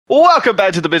Welcome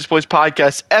back to the Bitch Boys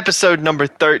Podcast, episode number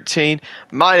 13.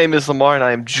 My name is Lamar, and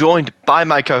I am joined by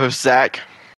my co-host, Zach.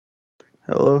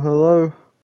 Hello.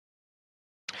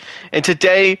 And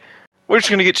today, we're just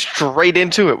going to get straight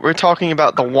into it. We're talking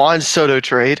about the Juan Soto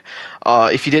trade.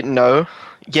 If you didn't know,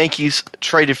 Yankees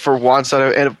traded for Juan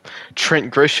Soto and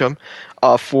Trent Grisham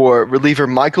for reliever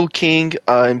Michael King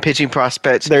and pitching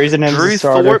prospects They're using him Drew as a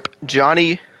starter. Thorpe,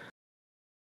 Johnny...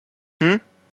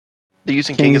 They're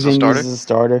using King as a starter? As a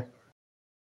starter.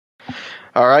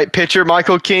 All right, pitcher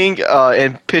Michael King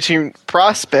and pitching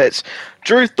prospects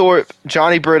Drew Thorpe,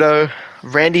 Johnny Brito,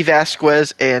 Randy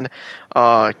Vasquez, and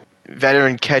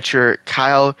veteran catcher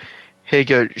Kyle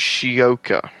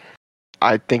Higashioka.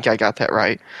 I think I got that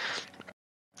right.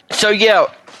 So yeah,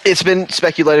 it's been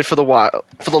speculated for the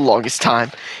longest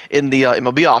time in the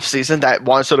MLB offseason that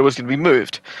Juan Soto was going to be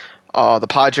moved. The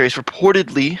Padres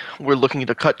reportedly were looking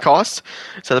to cut costs,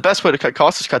 so the best way to cut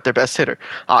costs is cut their best hitter.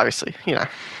 Obviously,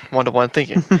 one-to-one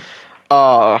thinking.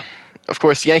 Of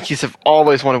course, the Yankees have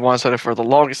always wanted Juan Soto for the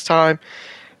longest time.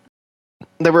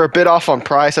 They were a bit off on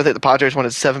price. I think the Padres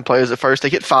wanted 7 players at first. They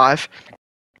get 5.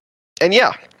 And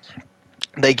yeah,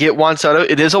 they get Juan Soto.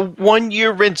 It is a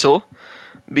 1-year rental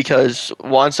because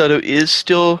Juan Soto is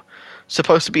still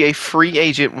supposed to be a free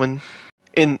agent when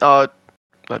in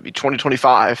that'd be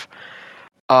 2025.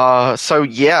 So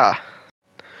yeah.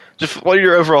 Just what are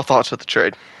your overall thoughts with the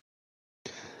trade?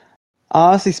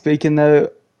 Honestly speaking,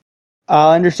 though,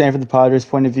 I understand from the Padres'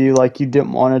 point of view, like, you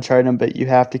didn't want to trade him, but you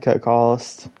have to cut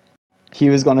costs. He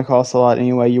was going to cost a lot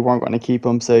anyway. You weren't going to keep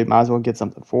him, so you might as well get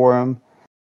something for him.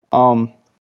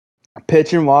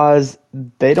 Pitching-wise,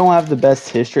 they don't have the best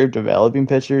history of developing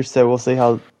pitchers, so we'll see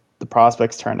how the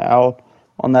prospects turn out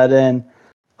on that end.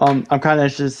 I'm kind of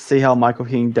interested to see how Michael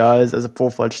King does as a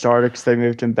full-fledged starter because they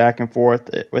moved him back and forth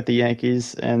with the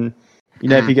Yankees. And,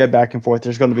 if you go back and forth,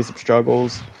 there's going to be some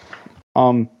struggles.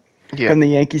 From the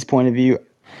Yankees' point of view,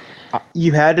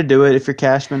 you had to do it if you're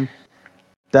Cashman.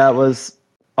 That was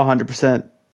 100%.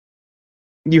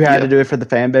 You had to do it for the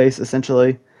fan base,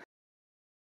 essentially.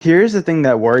 Here's the thing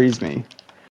that worries me.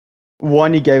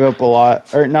 One, he gave up a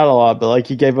lot, or not a lot, but like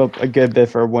he gave up a good bit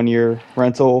for a 1-year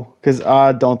rental because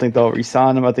I don't think they'll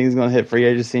re-sign him. I think he's going to hit free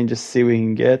agency and just see what he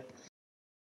can get.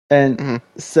 And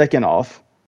second off,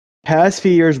 past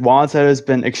few years, Juan Soto has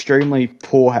been extremely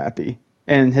pull happy,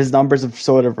 and his numbers have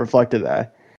sort of reflected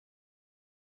that.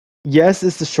 Yes,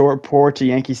 it's a short pour to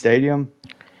Yankee Stadium,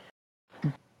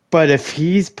 but if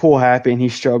he's pull happy and he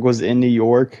struggles in New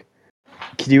York,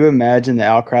 can you imagine the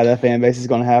outcry that fan base is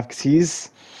going to have? Because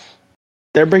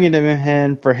they're bringing him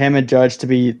in for him and Judge to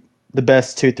be the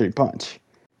best 2-3 punch.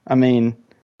 I mean,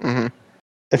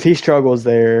 if he struggles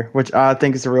there, which I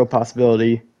think is a real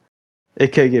possibility, it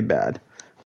could get bad.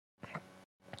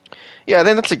 Yeah, I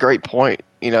think that's a great point.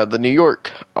 The New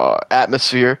York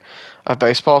atmosphere of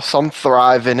baseball, some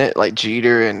thrive in it, like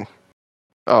Jeter and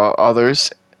others.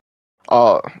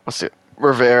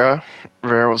 Rivera.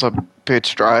 Rivera was a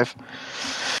pitch drive.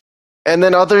 And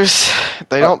then others,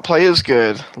 they don't play as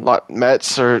good.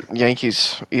 Mets or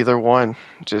Yankees, either one.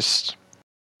 Just,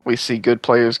 we see good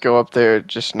players go up there,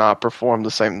 just not perform the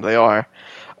same they are.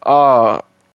 Of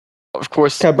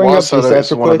course, Juan Soto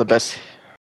is one of the best.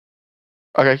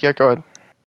 Okay, yeah, go ahead.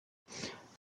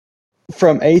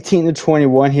 From 18 to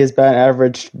 21, his batting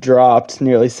average dropped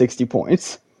nearly 60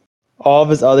 points. All of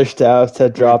his other stats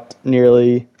had dropped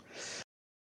nearly...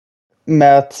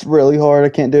 Math's really hard. I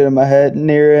can't do it in my head.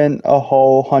 Nearing a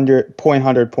whole 100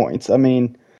 points. I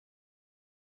mean,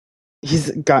 he's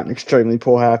gotten extremely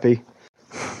pull happy.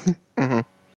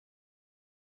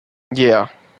 Yeah.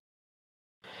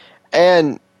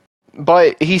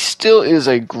 But he still is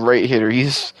a great hitter.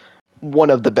 He's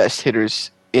one of the best hitters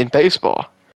in baseball,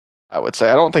 I would say.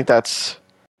 I don't think that's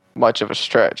much of a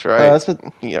stretch, right? That's what,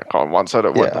 calling Juan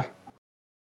Soto. Yeah.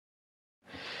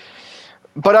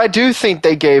 But I do think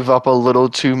they gave up a little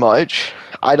too much.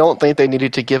 I don't think they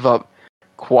needed to give up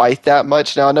quite that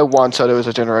much. Now, I know Juan Soto is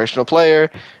a generational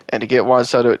player, and to get Juan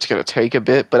Soto, it's going to take a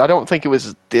bit, but I don't think it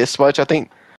was this much. I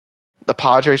think the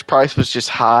Padres' price was just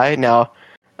high. Now,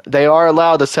 they are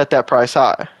allowed to set that price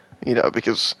high,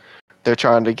 because they're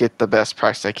trying to get the best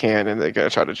price they can, and they're going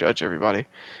to try to judge everybody.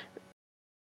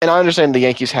 And I understand the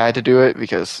Yankees had to do it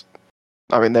because,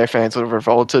 their fans would have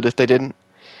revolted if they didn't.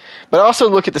 But I also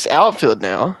look at this outfield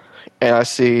now, and I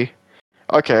see,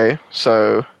 okay,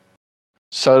 so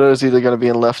Soto is either going to be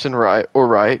in left and right or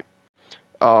right.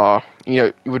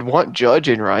 You would want Judge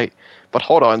in right, but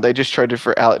hold on, they just traded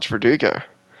for Alex Verdugo.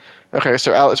 Okay,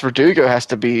 so Alex Verdugo has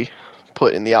to be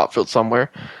put in the outfield somewhere.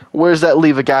 Where does that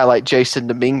leave a guy like Jason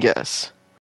Dominguez?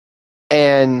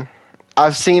 And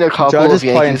I've seen a couple of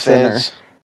Yankees fans.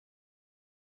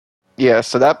 Yeah,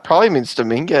 so that probably means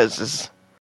Dominguez is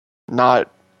not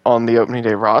on the opening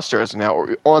day roster as of now,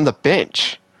 or on the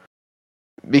bench,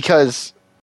 because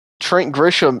Trent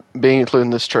Grisham being included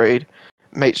in this trade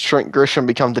makes Trent Grisham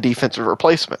become the defensive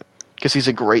replacement because he's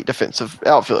a great defensive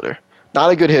outfielder.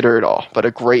 Not a good hitter at all, but a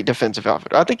great defensive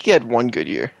outfielder. I think he had one good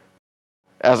year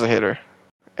as a hitter,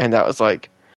 and that was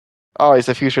like, oh, he's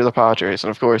the future of the Padres,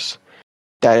 and of course,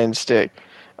 that didn't stick.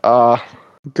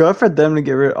 Good for them to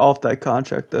get rid off that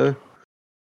contract, though.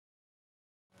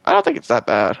 I don't think it's that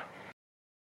bad.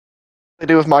 They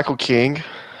do with Michael King.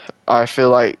 I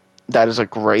feel like that is a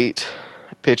great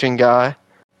pitching guy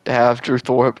to have. Drew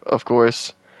Thorpe, of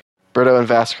course. Brito and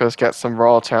Vasquez got some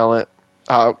raw talent.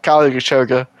 Kyle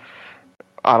Gachoga,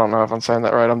 I don't know if I'm saying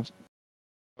that right. I'm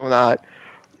not.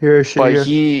 But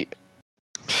he,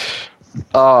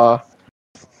 but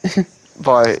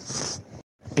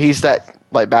he's that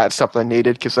like bad stuff they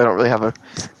needed because they don't really have a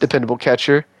dependable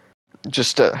catcher.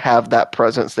 Just to have that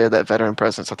presence there, that veteran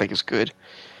presence, I think is good.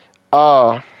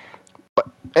 But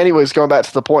anyways, going back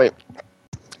to the point,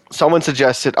 someone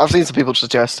suggested. I've seen some people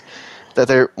suggest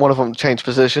that one of them changed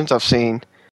positions. I've seen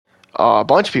a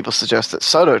bunch of people suggest that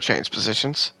Soto changed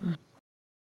positions.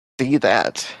 See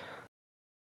that?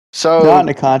 So not in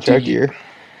a contract year.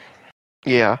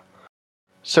 Yeah.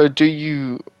 So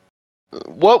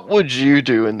what would you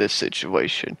do in this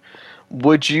situation?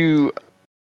 Would you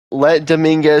let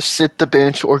Dominguez sit the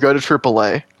bench or go to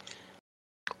AAA?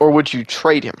 Or would you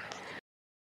trade him?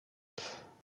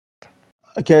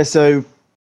 Okay, so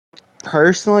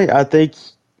personally, I think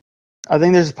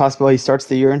there's a possibility he starts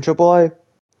the year in AAA.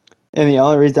 And the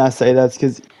only reason I say that is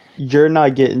because you're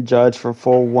not getting judged for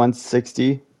full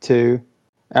 162.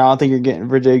 I don't think you're getting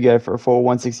Verdugo for a full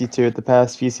 162 at the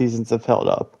past few seasons have held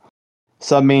up.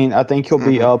 So, I mean, I think he'll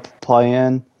be up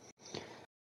playing.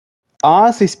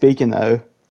 Honestly speaking, though,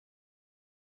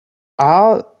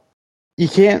 you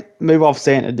can't move off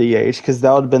Santa DH because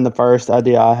that would have been the first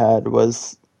idea I had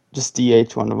was just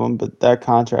DH one of them, but that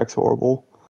contract's horrible.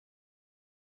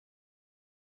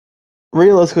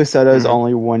 Realistically, Soto's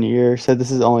only 1 year, so this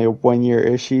is only a 1 year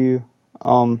issue.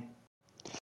 But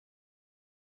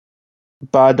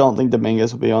I don't think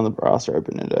Dominguez will be on the roster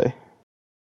opening day.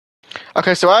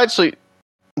 Okay, so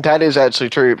that is actually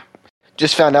true.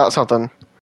 Just found out something.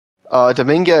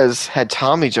 Dominguez had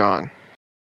Tommy John,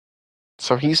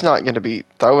 so he's not going to be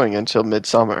throwing until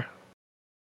midsummer.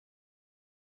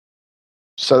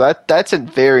 So that's a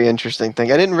very interesting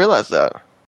thing. I didn't realize that.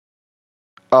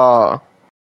 I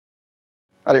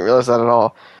didn't realize that at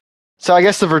all. So I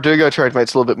guess the Verdugo trade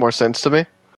makes a little bit more sense to me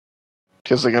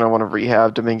because they're going to want to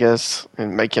rehab Dominguez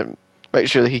and make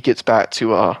sure that he gets back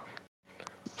to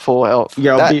full health.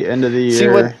 Yeah, it'll be end of the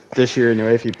year this year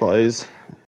anyway if he plays.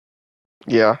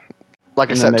 Yeah,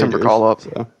 like a September call up.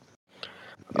 So.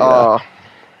 Yeah.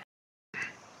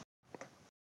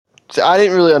 So I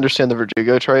didn't really understand the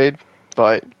Verdugo trade,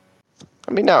 but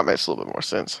I mean now it makes a little bit more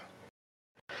sense.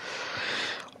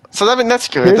 So that's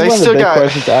good. Here's one of the big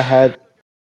questions I had.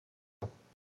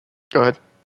 Go ahead.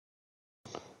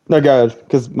 No, go ahead,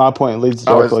 because my point leads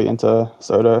directly into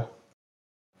Soto.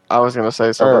 I was gonna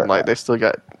say something like they still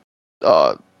got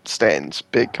Stanton's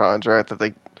big contract that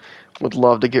they would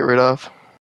love to get rid of.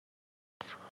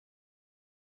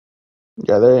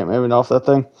 Yeah, they ain't moving off that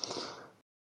thing.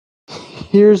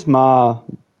 Here's my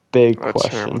big question.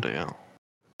 Terrible deal.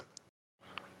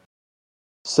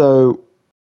 So,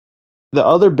 the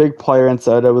other big player in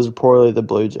Soto was reportedly the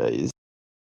Blue Jays.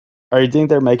 Or you think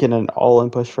they're making an all-in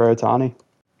push for Ohtani?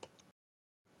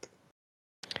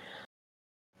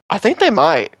 I think they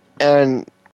might, and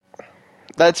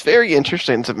that's very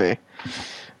interesting to me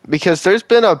because there's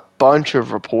been a bunch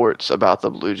of reports about the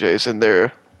Blue Jays and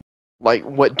their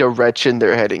what direction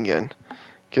they're heading in,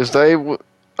 because they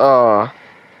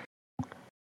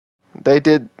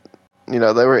did, they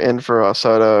were in for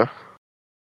Soto,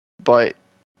 but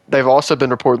they've also been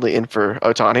reportedly in for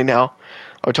Ohtani now.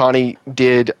 Ohtani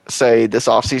did say this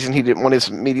offseason he didn't want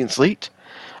his meetings leaked,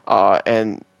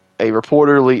 and a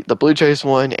reporter leaked the Blue Jays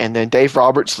one, and then Dave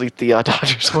Roberts leaked the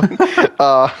Dodgers one,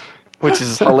 which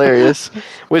is hilarious,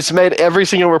 which made every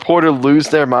single reporter lose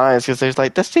their minds because they're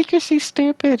like, the secrecy's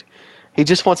stupid. He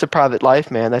just wants a private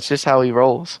life, man. That's just how he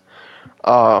rolls.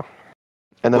 And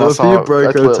then if you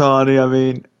break Ohtani, I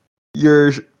mean,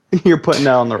 you're putting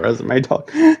that on the resume,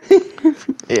 dog.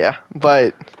 Yeah,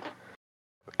 but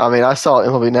I mean, I saw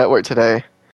MLB Network today.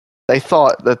 They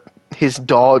thought that his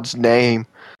dog's name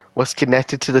was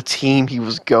connected to the team he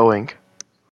was going.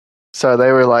 So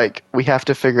they were like, we have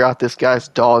to figure out this guy's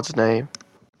dog's name.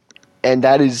 And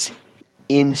that is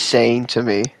insane to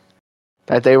me.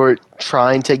 That they were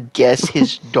trying to guess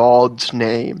his dog's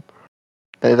name.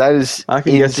 That is I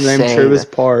can guess the name insane.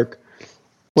 Truist Park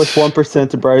with 1%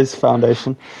 to Braves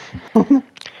Foundation.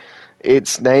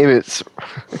 Its name is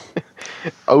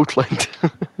Oakland.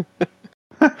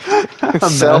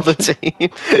 Sell the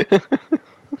team.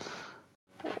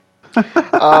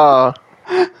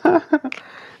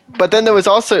 But then there was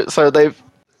also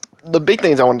the big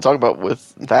things I want to talk about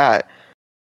with that.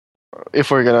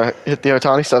 If we're gonna hit the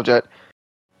Otani subject,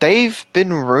 they've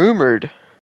been rumored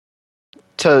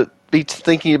to be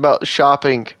thinking about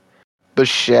shopping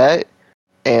Bichette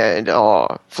and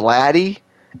Vladdy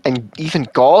and even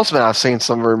Galsman. I've seen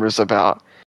some rumors about.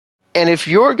 And if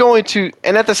you're going to,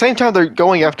 and at the same time they're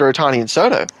going after Otani and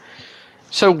Soto.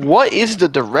 So what is the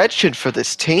direction for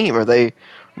this team? Are they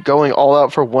going all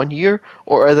out for 1 year,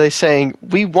 or are they saying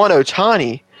we want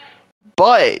Otani,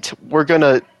 but we're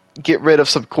gonna get rid of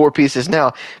some core pieces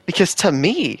now? Because to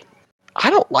me, I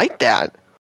don't like that.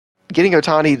 Getting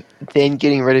Otani, then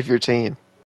getting rid of your team.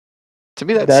 To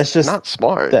me, That's that's just not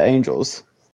smart. the Angels.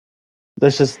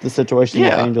 That's just the situation the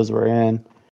Yeah. Angels were in.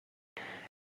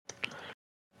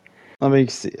 Let me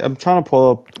see. I'm trying to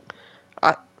pull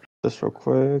up this real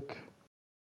quick.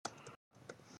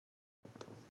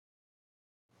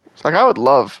 Like, I would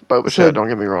love Bo Bichette, So- don't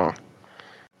get me wrong.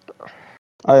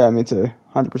 Oh yeah, me too.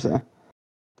 100%.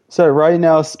 So right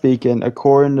now, speaking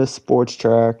according to Sports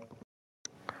Track,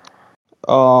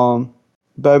 Bo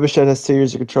Bichette has 2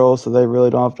 years of control, so they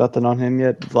really don't have nothing on him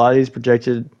yet. Vladdy's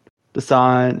projected to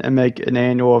sign and make an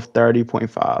annual of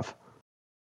 30.5.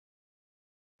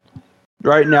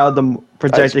 Right now, the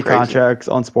projected crazy. contracts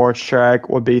on Sports Track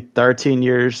would be 13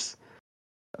 years,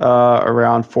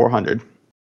 around 400.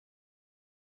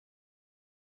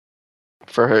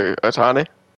 For who? Otani?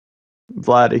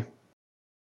 Vladdy.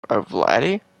 Oh,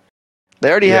 Vladdy? They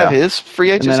already Yeah. have his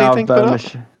free And then agency I'll thing have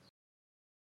put up?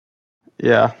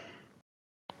 Yeah.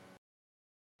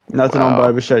 Nothing on Wow.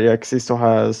 Bo Bichette yet because he still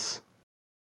has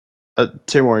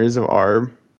 2 more years of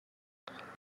ARB.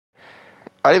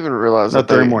 I didn't even realize No,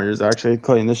 that 3 more years actually,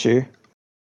 including this year.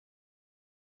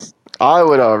 I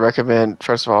would recommend,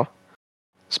 first of all,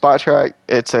 Spot Track.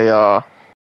 It's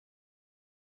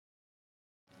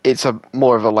a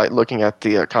more of a like looking at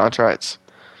the contracts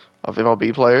of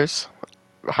MLB players.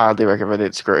 Highly recommend it.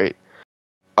 It's great.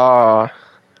 I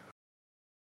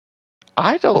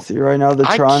don't. See, right now, the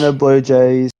I Toronto c- Blue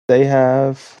Jays, they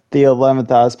have the 11th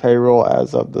highest payroll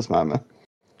as of this moment.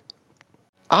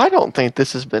 I don't think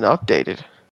this has been updated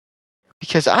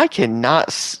because I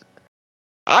cannot.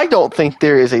 I don't think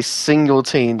there is a single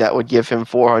team that would give him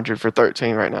 400 for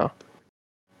 13 right now.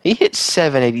 He hit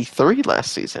 783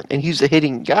 last season, and he's a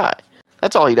hitting guy.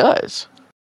 That's all he does.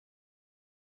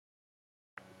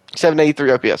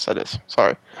 783 OPS, that is.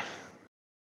 Sorry.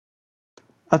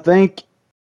 I think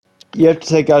you have to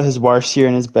take out his worst year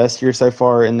and his best year so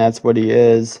far, and that's what he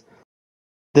is.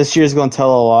 This year's going to tell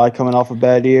a lot coming off a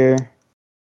bad year.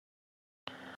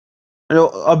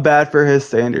 A bad for his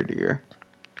standard year.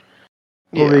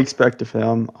 What we expect of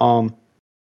him.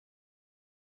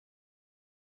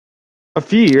 A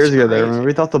few years ago, though, remember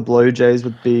we thought the Blue Jays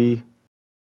would be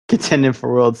contending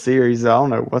for World Series. I don't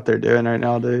know what they're doing right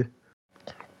now, dude.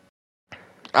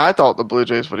 I thought the Blue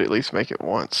Jays would at least make it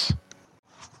once.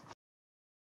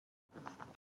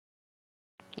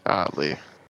 Golly.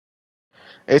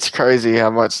 It's crazy how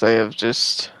much they have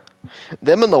just...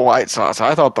 Them and the White Sox.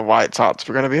 I thought the White Sox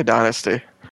were going to be a dynasty.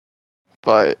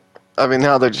 But, I mean,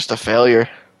 now they're just a failure.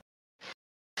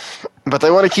 But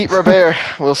they want to keep Robert.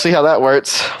 We'll see how that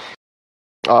works.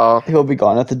 He'll be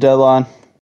gone at the deadline.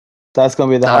 That's going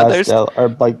to be the highest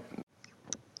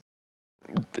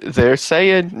they're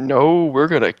saying, no, we're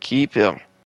going to keep him.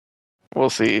 We'll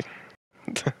see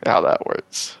how that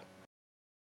works.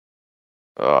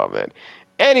 Oh, man.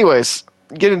 Anyways,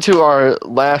 get into our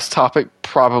last topic.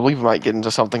 Probably we might get into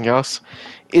something else.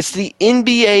 It's the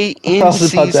NBA in-season... I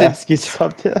was about to ask you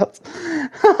something else.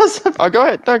 Go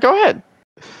ahead. No, go ahead.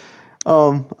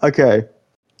 Okay.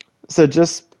 So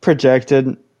just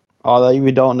projected, although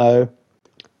we don't know,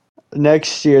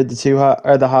 next year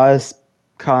the highest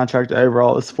contract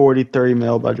overall is $43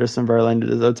 million by Justin Verlander.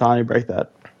 Does Otani break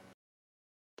that?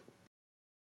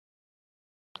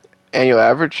 Annual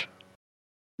average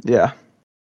Yeah.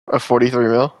 of 43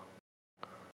 mil?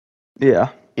 Yeah.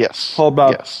 Yes. Hold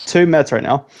about yes. 2 Mets right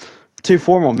now. 2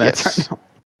 formal Mets right now.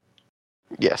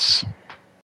 Yes.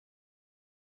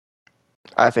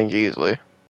 I think easily.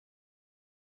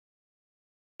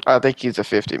 I think he's a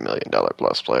 $50 million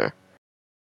plus player.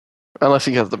 Unless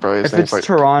he has the Braves. If it's like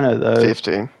Toronto, though.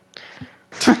 15.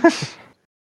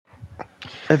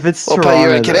 If it's we'll Toronto, pay you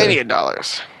in Canadian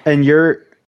dollars. And your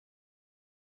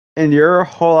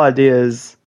whole idea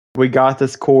is we got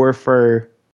this core for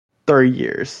 3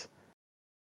 years.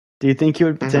 Do you think he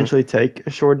would potentially take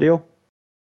a short deal?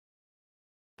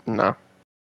 No.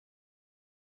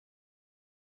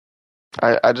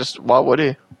 I just, why would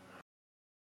he?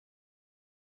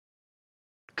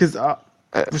 Because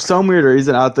for some weird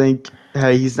reason, I think,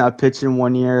 hey, he's not pitching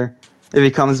 1 year. If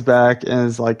he comes back and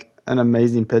is like an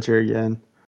amazing pitcher again,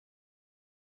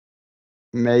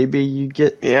 maybe you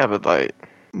get but like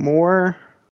more.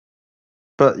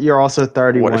 But you're also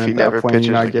 31 what if he at that never point. You're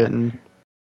pitches not again?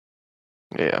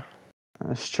 getting. Yeah.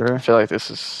 That's true. I feel like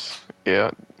this is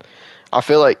I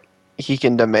feel like he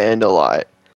can demand a lot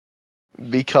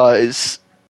because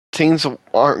teams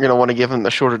aren't going to want to give him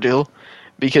the shorter deal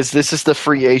because this is the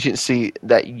free agency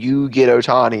that you get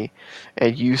Ohtani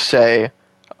and you say,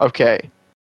 okay,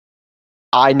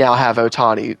 I now have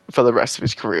Ohtani for the rest of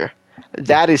his career.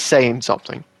 That is saying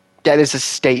something. That is a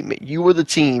statement. You are the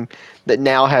team that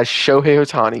now has Shohei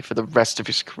Ohtani for the rest of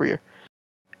his career.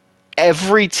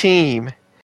 Every team,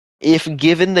 if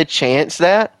given the chance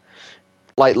that,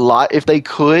 if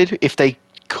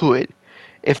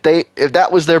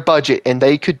that was their budget and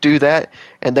they could do that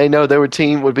and they know their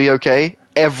team would be okay,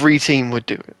 every team would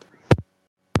do it.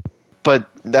 But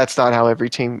that's not how every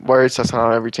team works. That's not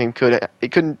how every team could.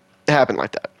 It couldn't happen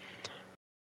like that.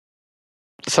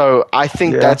 So I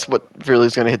think that's what really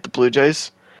is going to hit the Blue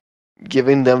Jays,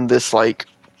 giving them this like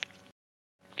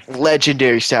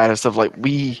legendary status of like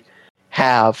we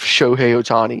have Shohei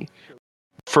Ohtani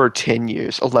for 10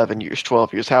 years, 11 years,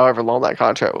 12 years, however long that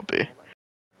contract will be.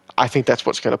 I think that's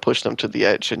what's going to push them to the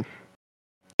edge and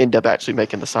end up actually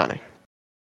making the signing.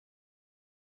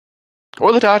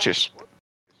 Or the Dodgers.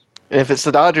 And if it's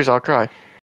the Dodgers, I'll cry.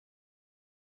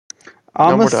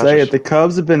 I'm going to say it. The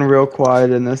Cubs have been real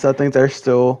quiet in this. I think they're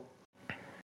still...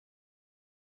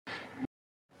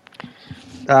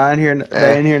 They ain't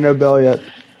hear no bell yet.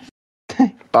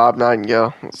 Bob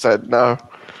Nightingale said no.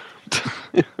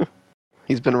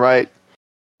 He's been right.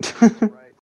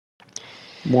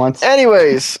 Once.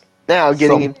 Anyways, now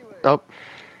getting in. Oh.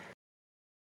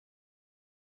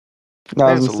 No,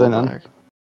 I was going to say none.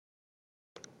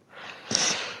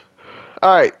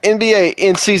 All right, NBA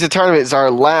in-season tournament is our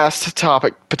last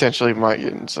topic. Potentially might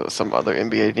get into some other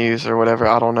NBA news or whatever.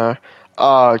 I don't know.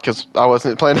 Because I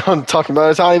wasn't planning on talking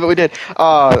about Ohtani, but we did.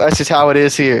 That's just how it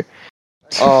is here.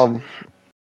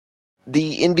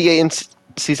 The NBA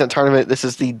in-season tournament, this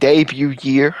is the debut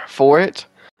year for it.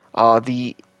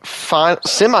 The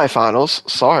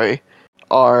semifinals,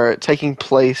 are taking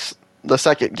place. The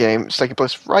second game is taking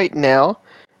place right now.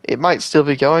 It might still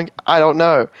be going. I don't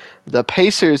know. The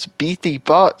Pacers beat the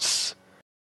Bucks,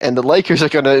 and the Lakers are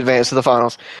going to advance to the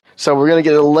finals. So we're going to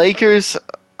get the Lakers,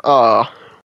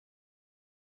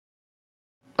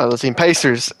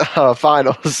 Pacers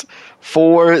finals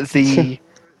for the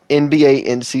NBA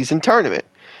in-season tournament.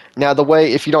 Now,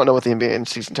 if you don't know what the NBA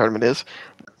in-season tournament is,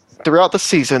 throughout the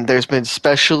season, there's been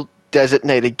special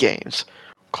designated games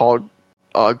called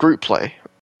group play.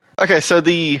 Okay, so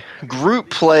the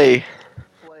group play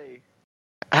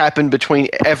happened between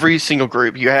every single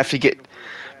group. You have to get,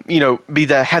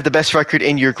 have the best record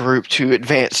in your group to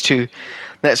advance to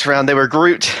next round. They were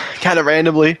grouped kind of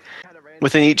randomly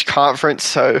within each conference,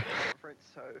 so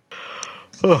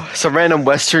some random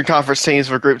Western Conference teams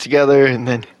were grouped together, and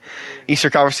then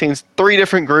Eastern Conference teams, 3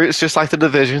 different groups, just like the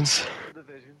divisions.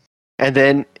 And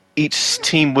then each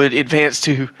team would advance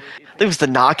to, I think it was the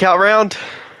knockout round,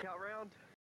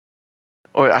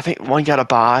 or I think one got a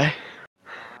bye.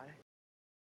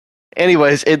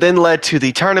 Anyways, it then led to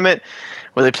the tournament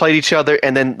where they played each other,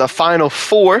 and then the Final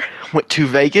Four went to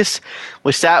Vegas,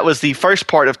 which that was the first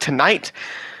part of tonight.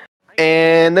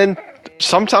 And then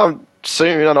sometime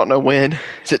soon, I don't know when.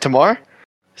 Is it tomorrow?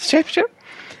 Is the championship?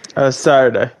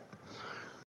 Saturday.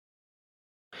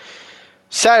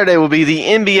 Saturday will be the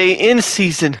NBA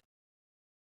in-season.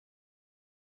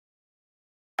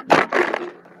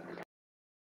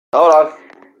 Hold on.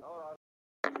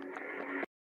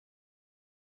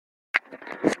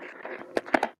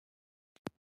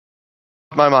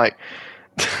 My mic.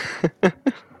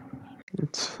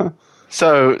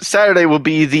 So Saturday will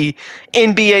be the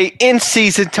NBA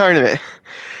in-season tournament.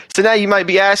 So now you might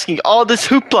be asking, all this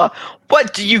hoopla,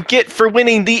 what do you get for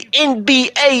winning the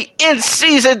NBA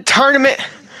in-season tournament?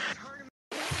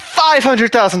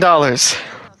 $500,000.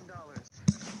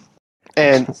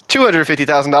 And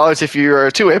 $250,000 if you're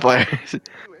a two-way player.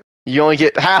 You only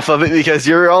get half of it because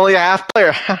you're only a half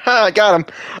player. I got him.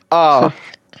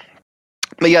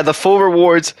 But yeah, the full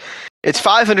rewards, it's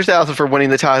 $500,000 for winning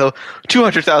the title,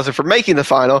 $200,000 for making the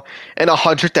final, and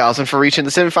 $100,000 for reaching the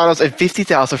semifinals, and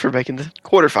 $50,000 for making the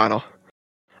quarterfinal.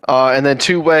 and then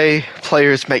two-way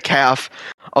players make half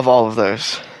of all of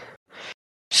those.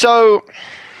 So,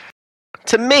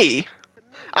 to me,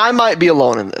 I might be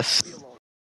alone in this,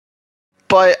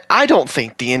 but I don't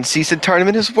think the in-season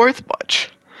tournament is worth much.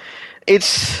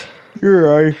 It's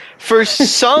You're right. for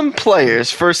some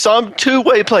players, for some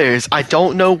two-way players. I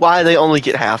don't know why they only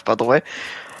get half, by the way,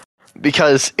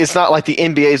 because it's not like the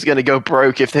NBA is going to go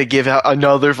broke if they give out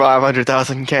another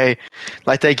 500,000 K.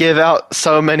 Like they give out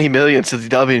so many millions to the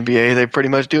WNBA, they're pretty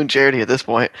much doing charity at this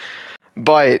point.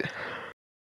 But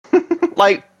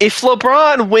like, if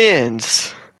LeBron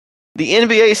wins the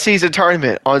NBA season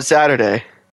tournament on Saturday,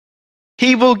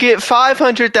 he will get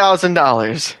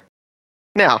 $500,000.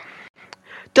 Now,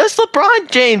 does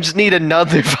LeBron James need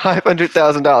another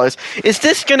 $500,000? Is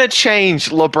this going to change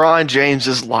LeBron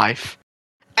James's life?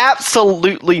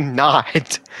 Absolutely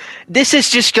not. This is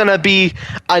just going to be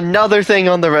another thing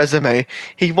on the resume.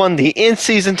 He won the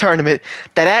in-season tournament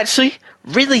that actually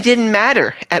really didn't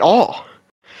matter at all.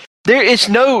 There is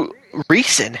no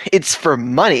reason. It's for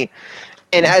money.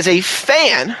 And as a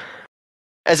fan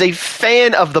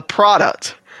of the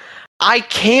product, I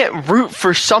can't root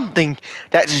for something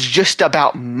that's just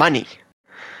about money.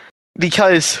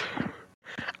 Because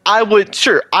I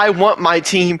want my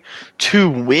team to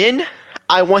win.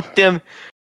 I would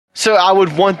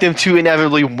want them to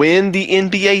inevitably win the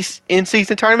NBA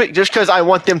in-season tournament just because I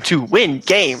want them to win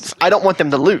games. I don't want them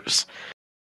to lose.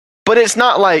 But it's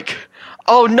not like,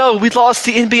 oh no, we lost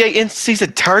the NBA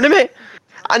in-season tournament?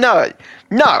 I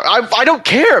don't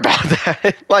care about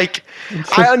that. Like,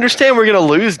 I understand we're going to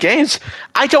lose games.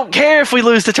 I don't care if we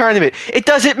lose the tournament. It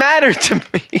doesn't matter to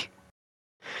me.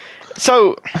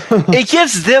 So it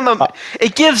gives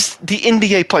the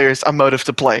NBA players a motive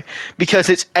to play because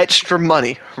it's extra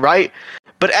money, right?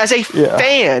 But as a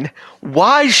fan,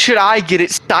 why should I get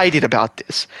excited about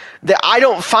this? That I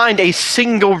don't find a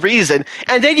single reason.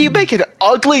 And then you make an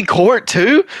ugly court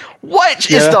too? What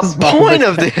is the point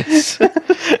of this?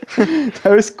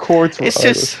 Those courts were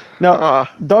ugly. No,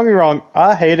 don't get me wrong.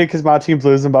 I hate it because my team's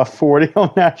losing by 40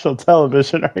 on national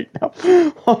television right now.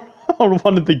 On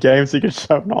one of the games he gets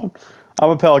shown on. I'm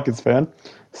a Pelicans fan.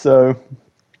 So,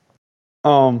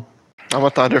 I'm a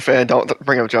Thunder fan. Don't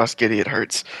bring up Josh Giddey. It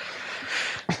hurts.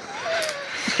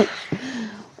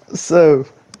 So,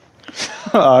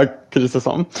 I could have said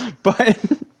something. But,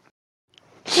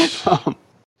 so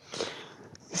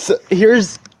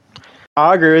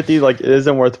I agree with you. Like, it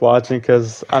isn't worth watching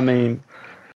because, I mean,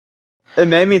 it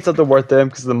may mean something worth them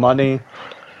because of the money,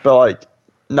 but, like,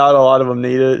 not a lot of them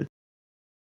need it.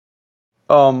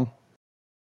 But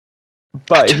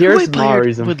here's my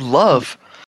reason. Would love.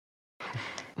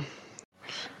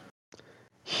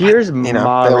 Here's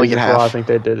my reason for why I think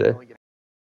they did it.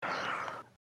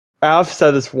 I've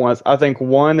said this once. I think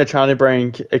one, they're trying to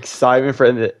bring excitement for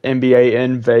the NBA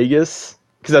in Vegas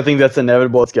because I think that's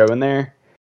inevitable. It's going there.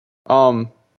 So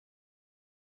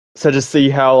just see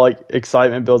how like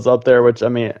excitement builds up there. Which I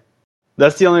mean,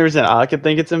 that's the only reason I could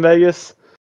think it's in Vegas.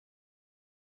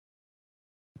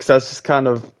 Because that's just kind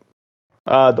of,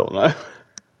 I don't know.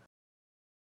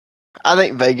 I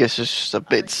think Vegas is just a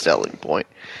big selling point.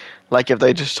 Like if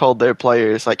they just told their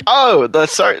players, like, "Oh, the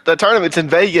tournament's in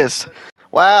Vegas.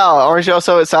 Wow, aren't y'all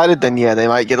so excited?" Then yeah, they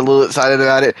might get a little excited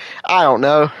about it. I don't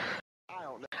know.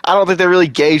 I don't think they're really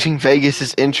gauging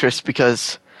Vegas's interest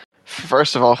because,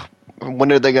 first of all,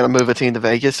 when are they going to move a team to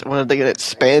Vegas? When are they going to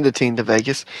expand a team to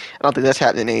Vegas? I don't think that's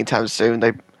happening anytime soon.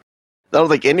 I don't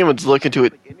think anyone's looking to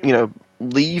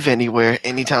leave anywhere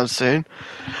anytime soon.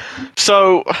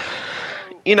 So,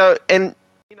 and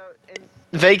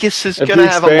Vegas is going to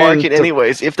have a market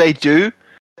anyways. If they do,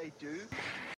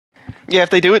 if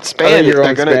they do expand it,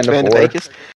 they're going to expand to Vegas.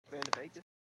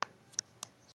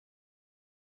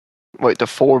 Wait, to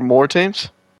 4 more teams?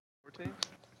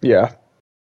 Yeah.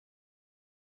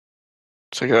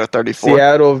 So you go to 34.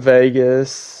 Seattle,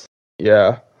 Vegas.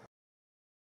 Yeah.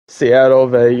 Seattle,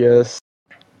 Vegas.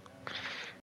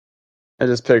 I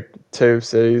just picked 2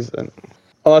 cities, and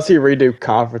unless you redo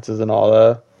conferences and all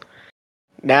that.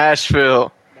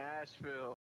 Nashville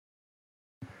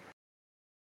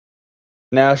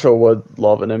would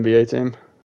love an NBA team.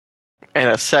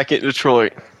 And a second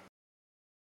Detroit.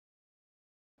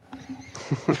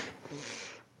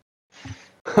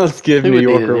 Let's give New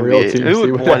York a real team. Who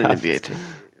would want an NBA team?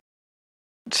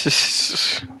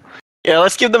 Yeah,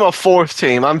 let's give them a 4th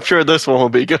team. I'm sure this one will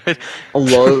be good.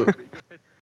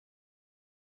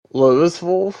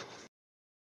 Louisville?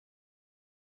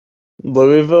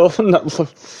 Louisville?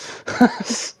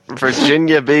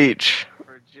 Virginia Beach.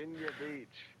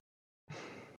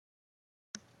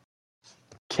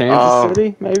 Kansas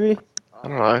City, maybe? I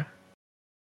don't know.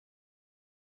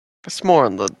 It's more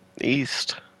on the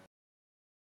East.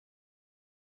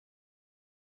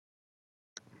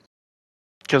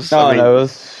 Because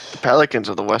the Pelicans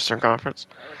are the Western Conference,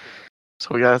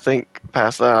 so we gotta think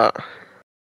past that.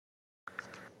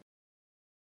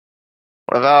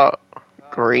 What about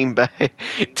Green Bay?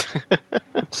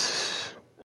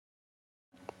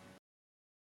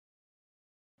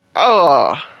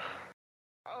 Oh,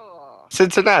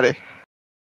 Cincinnati.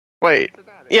 Wait,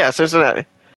 yeah, Cincinnati.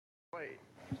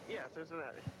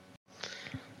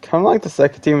 Kind of like the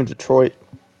second team in Detroit.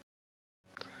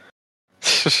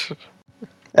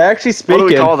 Actually, speaking, what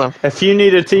do we call them? If you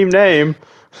need a team name,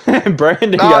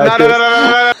 Brandon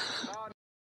No.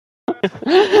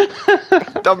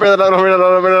 Don't bring that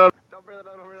up.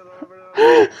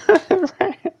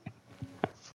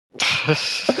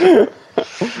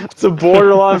 It's a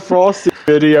borderline Frosty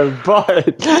video,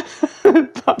 but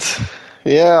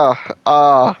yeah.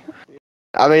 I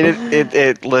mean,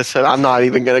 it. Listen, I'm not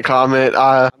even gonna comment.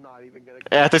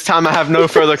 At this time, I have no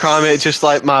further comment. Just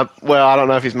like I don't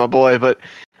know if he's my boy, but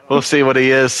we'll see what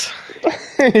he is.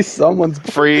 Someone's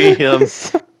free him.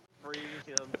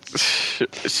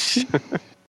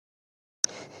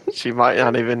 She might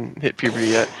not even hit puberty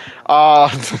yet.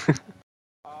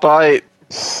 But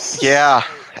yeah,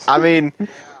 I mean,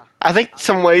 I think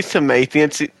some ways to make the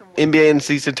NBA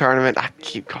in-season tournament, I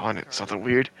keep calling it something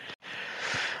weird,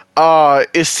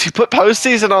 is to put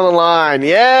postseason on the line.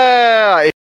 Yeah, if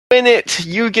you win it,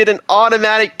 you get an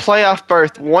automatic playoff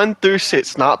berth, 1 through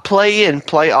 6, not play in,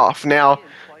 playoff. Now,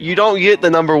 you don't get the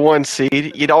number 1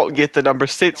 seed, you don't get the number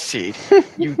 6 seed.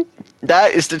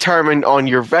 That is determined on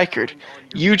your record.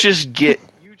 You just get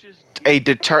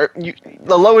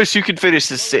the lowest you can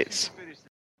finish is 6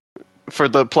 for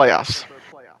the playoffs.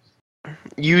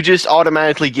 You just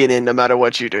automatically get in no matter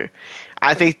what you do.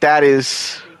 I think that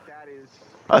is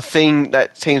a thing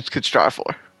that teams could strive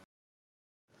for.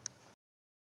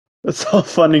 It's all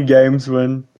fun and games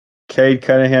when Cade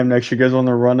Cunningham next year goes on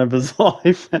the run of his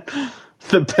life and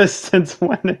the Pistons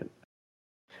win it.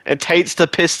 It takes the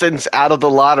Pistons out of the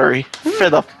lottery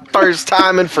for the first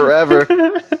time in forever.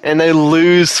 And they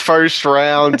lose first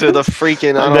round to the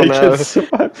freaking, I don't know.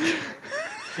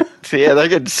 Yeah, they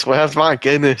get swept. My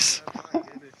goodness.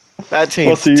 That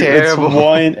team's terrible.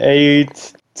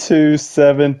 It's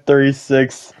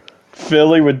 1-8-2-7-3-6.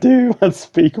 Philly would do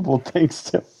unspeakable things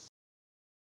to him.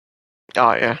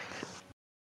 Oh, yeah.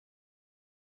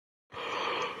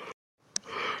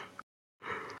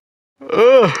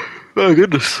 Oh, my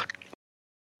goodness.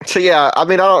 So, yeah, I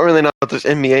mean, I don't really know about this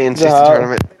NBA in season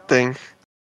tournament thing.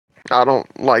 I don't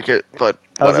like it, but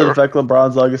how does it affect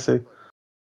LeBron's legacy?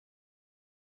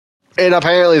 And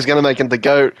apparently he's going to make him the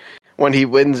GOAT when he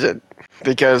wins it,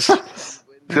 because he's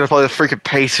going to play the freaking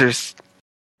Pacers.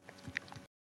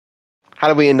 How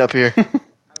did we end up here?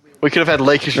 We could have had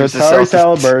Lakers versus Celtics.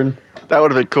 Halliburton. That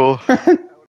would have been cool. I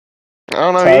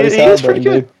don't know. He's pretty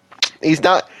good. He's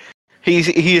not. He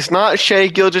is not Shai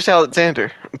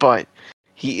Gilgeous-Alexander, but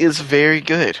he is very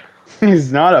good.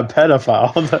 He's not a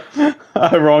pedophile.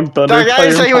 Wrong Thunder. I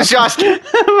didn't say he was just.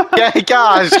 Yeah,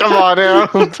 gosh, come on now.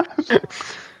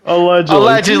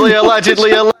 Allegedly.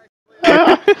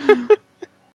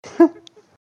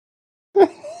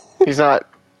 He's not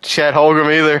Chet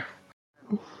Holmgren either.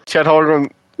 Chet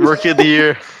Holmgren, Rookie of the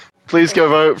Year. Please go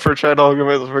vote for Chet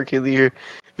Holmgren as Rookie of the Year.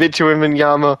 Victor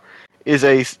Wembanyama is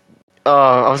a...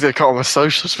 I was going to call him a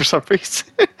socialist for some reason.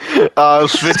 Victor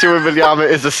Wembanyama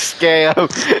is a scam.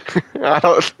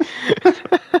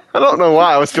 I don't know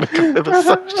why I was going to call him a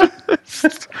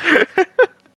socialist.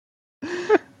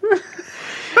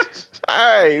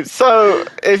 Alright, so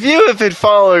if you have been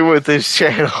following with this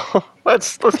channel,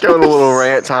 let's go on a little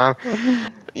rant time.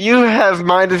 You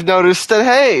might have noticed that,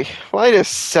 hey, wait a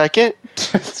second,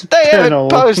 they haven't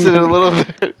posted in a little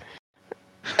bit.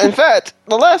 In fact,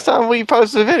 the last time we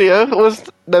posted a video was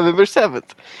November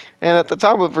 7th. And at the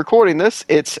time of recording this,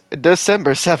 it's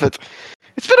December 7th.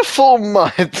 It's been a full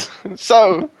month.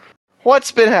 So,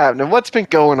 what's been happening? What's been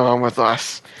going on with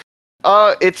us?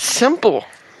 It's simple.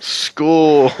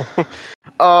 School.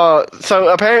 So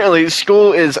apparently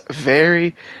school is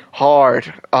very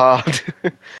hard.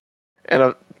 And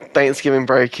a Thanksgiving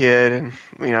break hit, and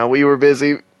we were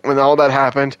busy when all that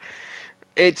happened.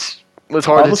 It was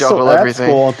hard to juggle everything.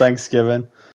 School on Thanksgiving.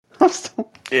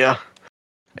 Yeah.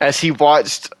 As he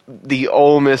watched the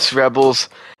Ole Miss Rebels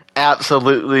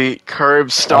absolutely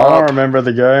curb stomp. I don't remember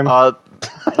the game.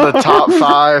 The top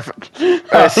 5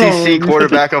 SEC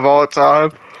quarterback of all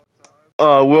time.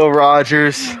 Will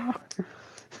Rogers,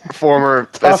 former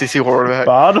SEC quarterback.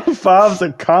 Bottom 5's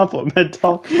a compliment.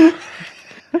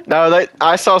 No,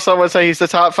 I saw someone say he's the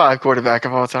top 5 quarterback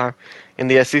of all time. in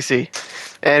the SEC.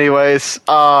 Anyways,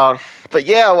 but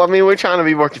yeah, well, I mean, we're trying to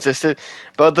be more consistent.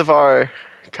 Both of our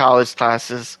college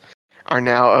classes are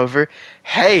now over.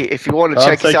 Hey, if you want to I'll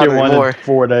check us take out it one anymore, in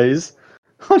 4 days.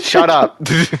 shut up.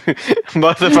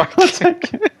 Both of our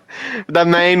the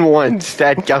main ones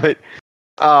that gummit.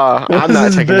 I'm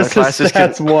not taking no classes.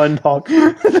 Stats 1, dog.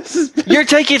 You're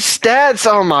taking stats.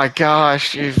 Oh my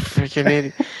gosh, you freaking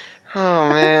idiot. Oh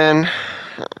man.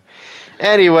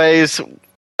 Anyways,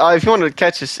 if you want to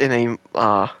catch us in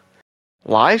a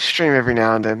live stream every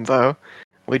now and then, though,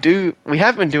 we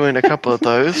have been doing a couple of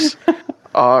those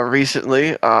recently.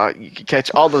 You can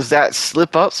catch all those that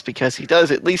slip ups because he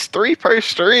does at least 3 per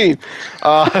stream.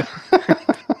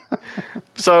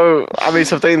 So I mean,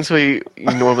 some things you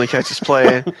normally catch us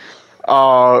playing.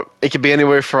 It could be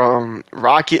anywhere from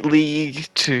Rocket League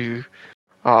to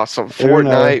some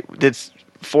Fortnite. Did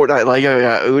Fortnite Lego,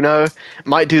 yeah, Uno.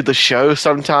 Might do the show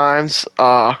sometimes.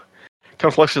 Come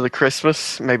closer to the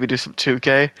Christmas, maybe do some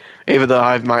 2K. Even though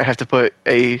I might have to put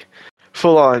a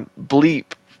full-on bleep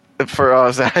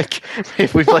for Zach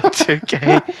if we play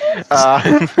 2K.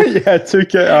 Yeah,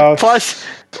 2K.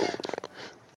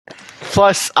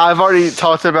 Plus, I've already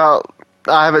talked about.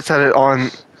 I haven't said it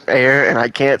on air, and I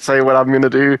can't say what I'm going to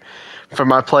do for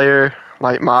my player,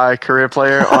 like my career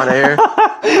player, on air.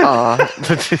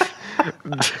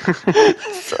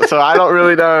 So I don't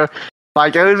really know.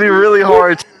 Like, it would be really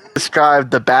hard to describe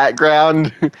the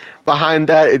background behind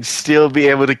that and still be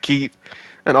able to keep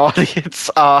an audience.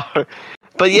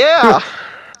 But yeah,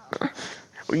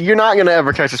 you're not going to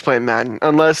ever catch us playing Madden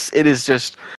unless it is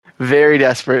just very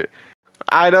desperate.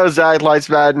 I know Zach likes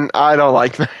Madden. I don't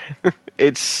like Madden.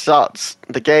 It sucks.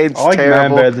 The game's I like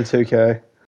terrible. Madden better than 2K.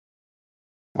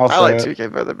 I like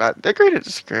 2K better than Madden. Agree to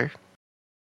disagree.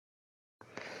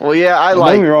 Well, yeah, I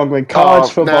like. Don't get me wrong. When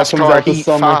college football NASCAR comes out this Heat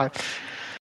summer, 5.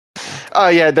 Oh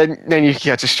yeah, then you can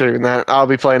catch a stream in that. I'll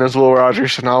be playing as Will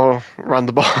Rogers and I'll run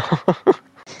the ball.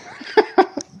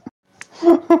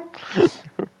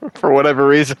 For whatever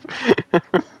reason.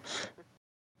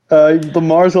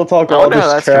 Lamar's gonna talk all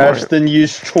this trash, then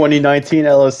use 2019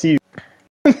 LSU.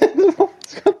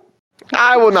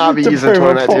 I will not be using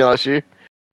 2019 LSU.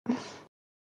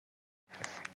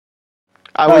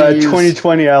 I will use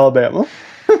 2020 Alabama.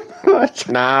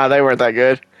 Nah, they weren't that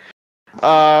good.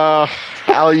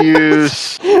 I'll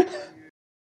use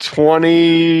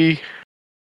 20.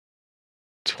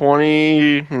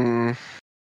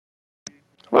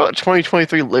 Well,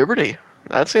 2023 Liberty.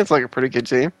 That seems like a pretty good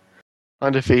team.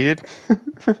 Undefeated.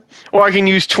 Or I can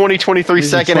use 2023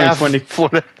 second half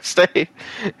Florida State.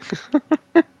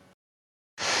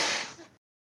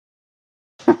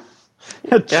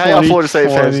 Yeah, how Florida State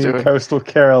fans doing? Coastal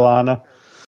Carolina.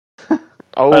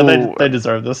 Oh, they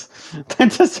deserve this. They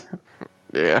deserve.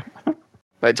 Yeah,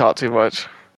 they talk too much.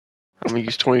 I'm gonna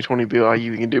use 2020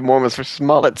 BYU. We can do Mormons for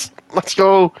Smullets. Let's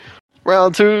go.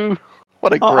 Round 2.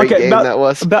 What a great game that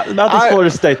was. About this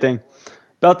Florida State thing.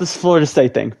 About this Florida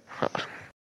State thing.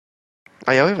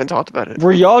 I haven't talked about it.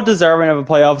 Were y'all deserving of a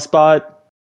playoff spot?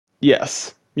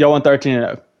 Yes. Y'all won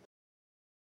 13-0.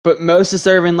 But most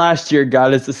deserving last year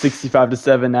got us the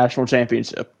 65-7 national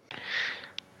championship.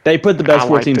 They put the best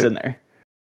 4 teams in there.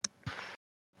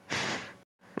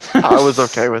 I was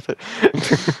okay with it.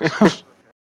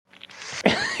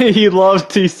 He loved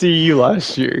TCU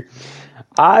last year.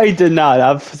 I did not.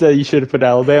 I've said you should have put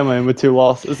Alabama in with 2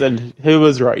 losses, and who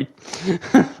was right?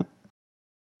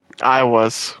 I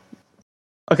was.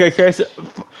 Okay, Chris.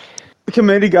 The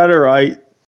committee got it right.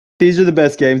 These are the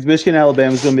best games. Michigan,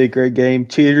 Alabama is going to be a great game.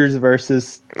 Cheaters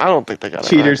versus I don't think they got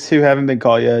cheaters who haven't been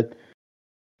caught yet.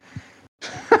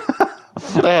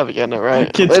 They haven't gotten it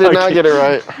right. Kentucky. They did not get it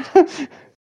right.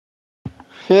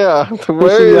 Yeah,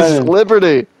 where is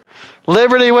Liberty?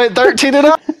 Liberty went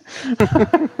 13-0.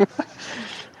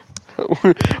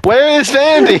 Where is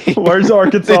Vandy? Where's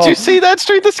Arkansas? Did you see that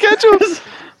strength of schedule?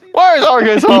 Where's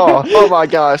Arkansas? Oh my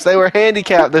gosh, they were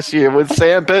handicapped this year with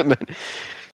Sam Pittman.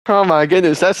 Oh my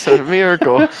goodness, that's a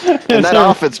miracle. And that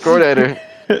offense coordinator.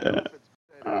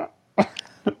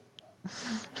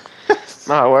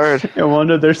 My word. You want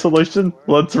to know their solution?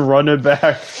 Let's run it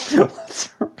back.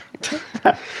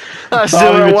 Let's do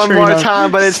it one more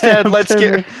time, but instead let's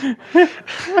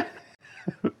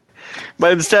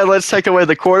take away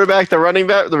the quarterback, the running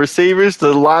back, the receivers,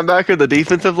 the linebacker, the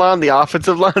defensive line, the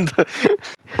offensive line.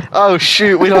 Oh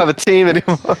shoot, we don't have a team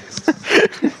anymore.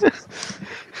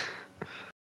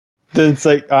 Then it's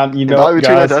like, you know,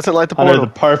 guys, doesn't like the I know the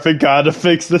perfect guy to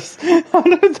fix this. I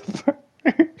know the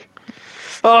perfect.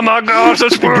 Oh my gosh,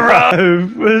 that's The Will guy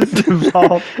Rogers. who was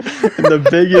involved in the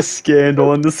biggest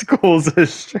scandal in the school's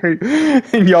history,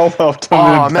 and y'all welcomed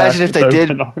Oh, him back imagine if with they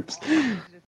did. open arms.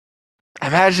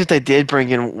 Imagine if they did bring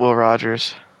in Will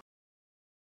Rogers.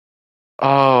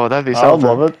 Oh, that'd be I something.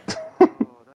 love it.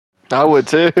 I would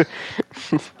too.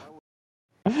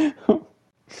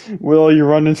 Will you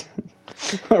run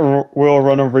Will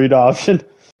run a read option?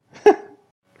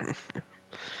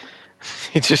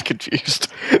 He's just confused.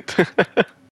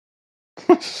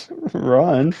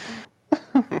 Run.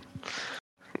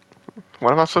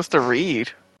 What am I supposed to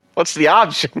read? What's the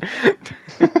option?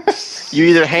 You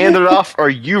either hand it off or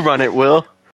you run it, Will.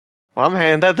 Well, I'm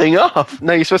handing that thing off.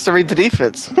 No, you're supposed to read the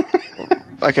defense.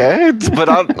 Okay, but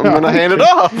I'm going to hand it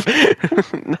off.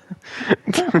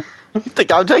 You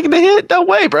think I'm taking the hit? No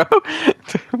way, bro.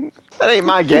 That ain't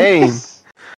my game.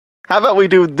 How about we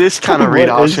do this kind of read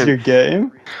What is option? your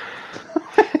game?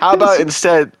 How about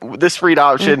instead, this read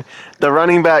option, the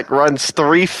running back runs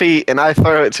 3 feet and I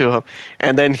throw it to him,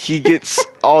 and then he gets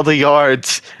all the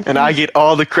yards and I get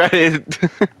all the credit,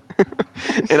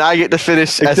 and I get to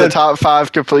finish as a top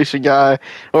 5 completion guy,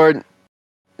 or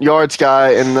yards guy,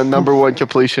 and the number 1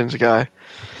 completions guy,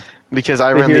 because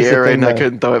I ran the air raid and I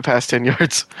couldn't throw it past 10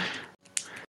 yards.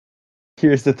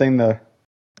 Here's the thing, though.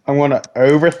 I'm going to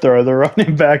overthrow the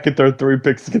running back and throw 3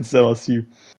 picks against LSU.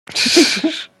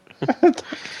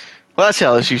 Well, that's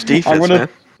LSU's defense, man.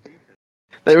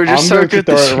 They were just I'm so going good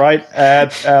to throw it right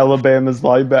at Alabama's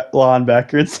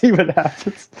linebacker and see what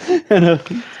happens.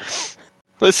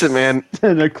 Listen, man.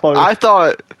 Close. I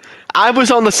thought I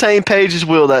was on the same page as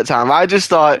Will that time. I just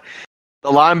thought the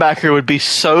linebacker would be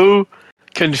so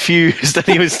confused that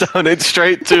he was throwing it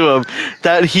straight to him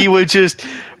that he would just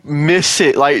miss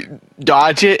it, like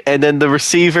dodge it, and then the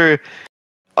receiver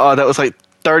that was like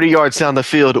 30 yards down the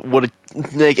field would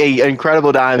make an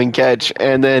incredible diving catch,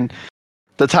 and then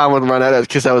the time would run out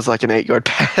because that was like an 8-yard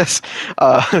pass.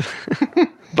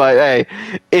 But hey,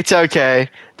 it's okay.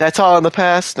 That's all in the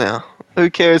past now. Who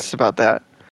cares about that?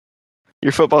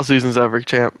 Your football season's over,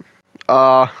 champ.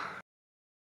 Now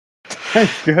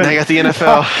you got the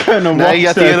NFL. Now you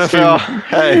got the NFL.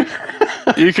 Hey,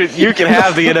 you can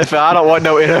have the NFL. I don't want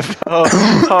no NFL.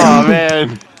 Oh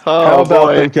man. Oh, how about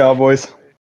boy. them Cowboys?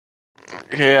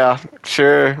 Yeah,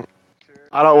 sure.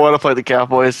 I don't want to play the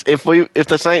Cowboys. If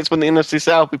the Saints win the NFC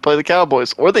South, we play the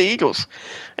Cowboys or the Eagles.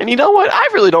 And you know what? I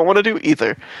really don't want to do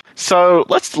either. So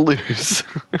let's lose.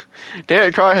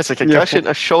 Derek Carr has a concussion,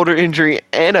 a shoulder injury,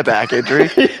 and a back injury.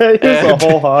 Yeah, he was a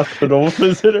whole hospital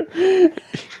visitor.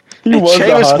 He was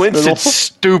Jameis Winston's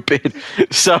stupid.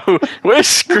 So we're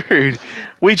screwed.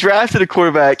 We drafted a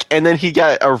quarterback, and then he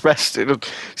got arrested.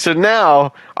 So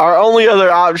now our only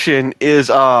other option is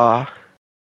what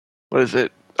is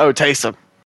it? Oh, Taysom.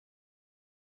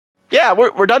 Yeah,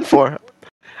 we're done for.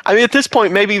 I mean, at this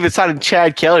point, maybe even signing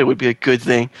Chad Kelly would be a good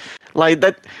thing. Like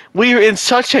that, we're in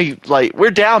such a we're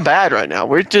down bad right now.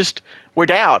 We're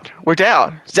down. We're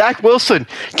down. Zach Wilson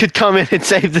could come in and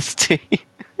save this team.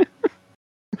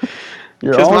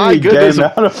 You're only game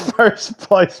out of first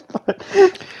place, but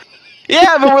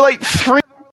yeah, but we're like 300.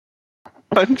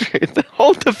 The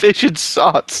whole division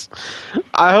sucks.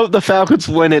 I hope the Falcons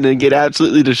win it and get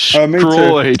absolutely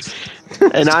destroyed.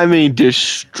 And I mean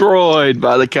destroyed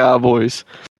by the Cowboys.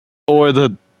 Or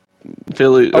the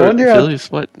Phillies.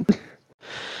 What?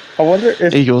 I wonder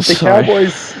if Eagles, the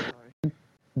Cowboys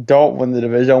don't win the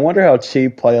division. I wonder how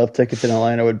cheap playoff tickets in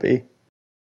Atlanta would be.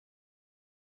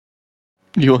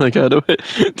 You want to go to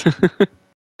it?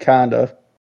 Kind of.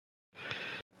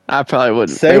 I probably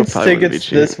wouldn't. Saints tickets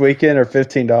this weekend are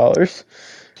 $15.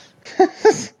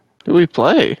 Who we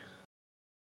play?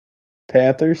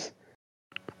 Panthers.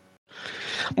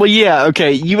 Well, yeah,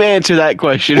 okay. You answer that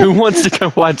question. Who wants to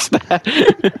go watch that?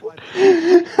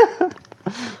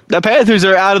 The Panthers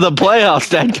are out of the playoffs,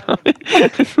 dadgummit.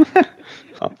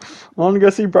 I want to go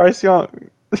see Bryce Young.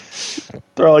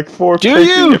 There are like 4 Do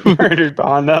you? murdered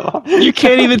behind that line. You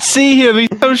can't even see him.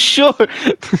 He's so short.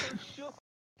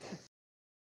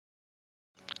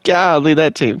 Golly,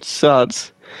 that team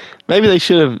sucks. Maybe they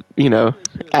should have,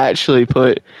 actually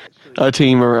put a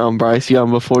team around Bryce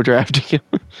Young before drafting him.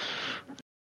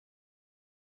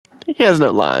 He has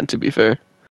no line, to be fair.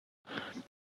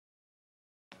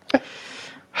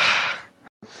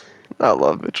 I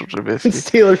love Mitchell Trubisky.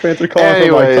 Steelers fans are calling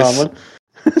him Mike Tomlin.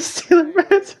 Steelers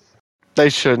fans. They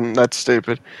shouldn't. That's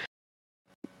stupid.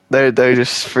 They're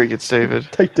just freaking stupid.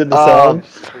 Take Dennis Allen.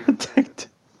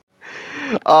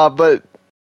 But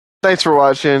thanks for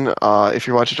watching. If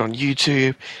you're watching on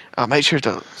YouTube, make sure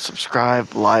to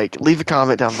subscribe, leave a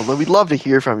comment down below. We'd love to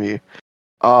hear from you.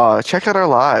 Check out our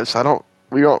lives.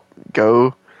 We don't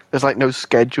go there's like no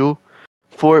schedule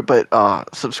for it, but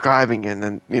subscribing and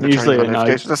then Usually turning on at night.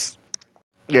 notifications.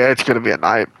 Yeah, it's gonna be at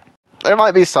night. There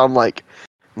might be some like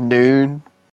noon.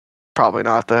 Probably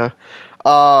not though.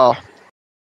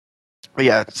 But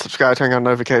yeah, subscribe, turn on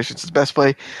notifications is the best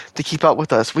way to keep up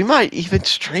with us. We might even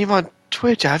stream on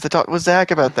Twitch. I have to talk with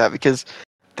Zach about that because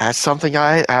that's something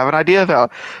I have an idea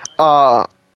about.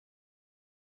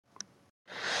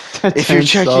 If you're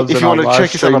checking, if you want to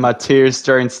check us out my tears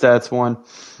during stats 1.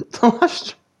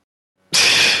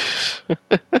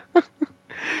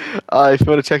 If you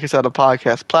want to check us out on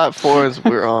podcast platforms,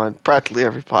 we're on practically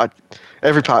every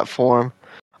platform.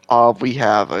 We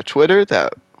have a Twitter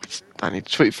that I need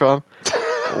to tweet from.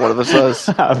 One of us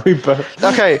does. We both.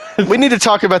 Okay, we need to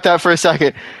talk about that for a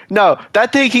second. No,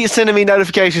 that thing keeps sending me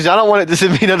notifications. I don't want it to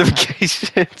send me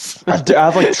notifications. I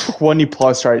have like 20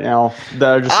 plus right now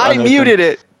that are just. I muted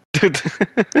it.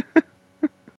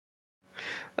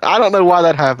 I don't know why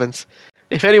that happens.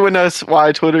 If anyone knows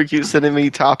why Twitter keeps sending me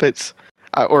topics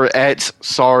or ads,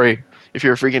 sorry. If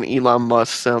you're a freaking Elon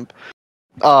Musk simp.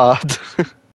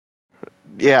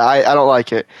 Yeah, I don't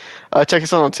like it. Check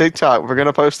us out on TikTok. We're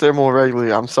gonna post there more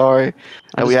regularly. I'm sorry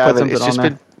that we haven't. It's just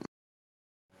been.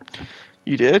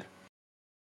 You did?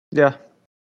 Yeah.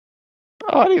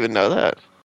 Oh, I didn't even know that.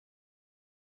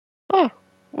 Oh,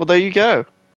 well, there you go.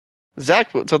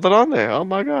 Zach put something on there. Oh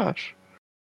my gosh.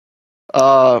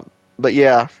 But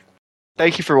yeah,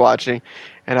 thank you for watching,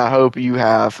 and I hope you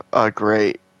have a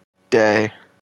great day.